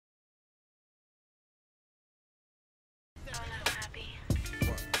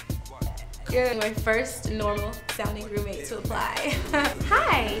You're my first normal sounding roommate to apply.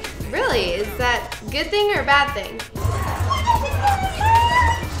 Hi. Really? Is that a good thing or a bad thing?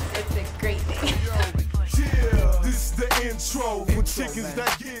 It's a great thing.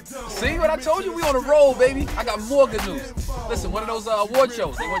 See what I told you? We on the road, baby. I got more good news. Listen, one of those award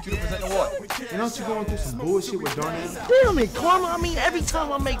shows, they want you to present an award. You know you going through some bullshit with Darnell? Damn it, Karma. I mean, every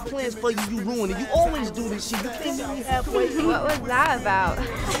time I make plans for you, you ruin it. You always do this shit. You can't meet me halfway. What was that about?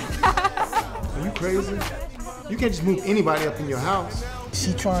 Are you crazy? You can't just move anybody up in your house.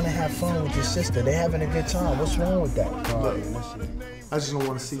 She trying to have fun with your sister. They having a good time. What's wrong with that? Look, I just don't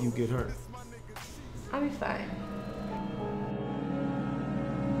want to see you get hurt. I'll be fine.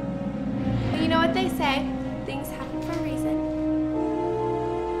 You know what they say, things happen for a reason.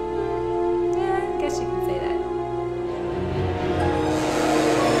 Yeah, I guess you can say that.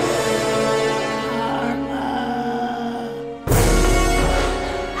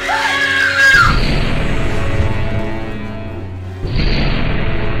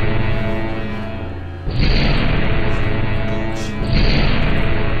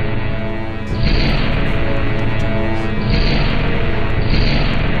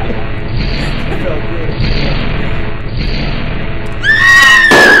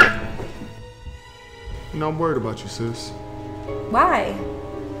 You know, I'm worried about you, sis. Why?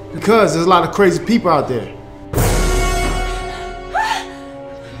 Because there's a lot of crazy people out there.